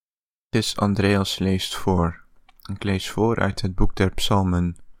Andreas leest voor. Ik lees voor uit het boek der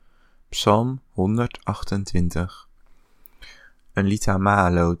Psalmen, Psalm 128. Een lied aan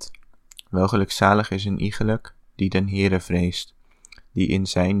Mahaloot. Welgelukzalig is een iegelijk die den Heere vreest, die in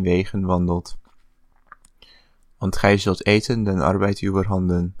zijn wegen wandelt. Want gij zult eten den arbeid uwer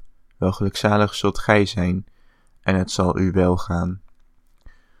handen, welgelukzalig zult gij zijn, en het zal u welgaan.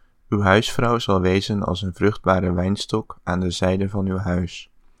 Uw huisvrouw zal wezen als een vruchtbare wijnstok aan de zijde van uw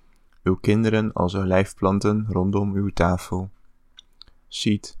huis, uw kinderen als olijfplanten rondom uw tafel.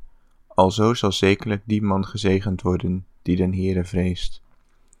 Ziet, alzo zal zekerlijk die man gezegend worden, die den Heere vreest.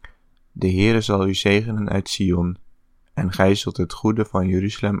 De Heere zal u zegenen uit Sion, en gij zult het goede van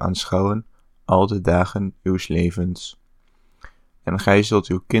Jeruzalem aanschouwen al de dagen uws levens. En gij zult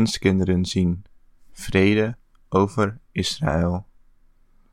uw kindskinderen zien, vrede over Israël.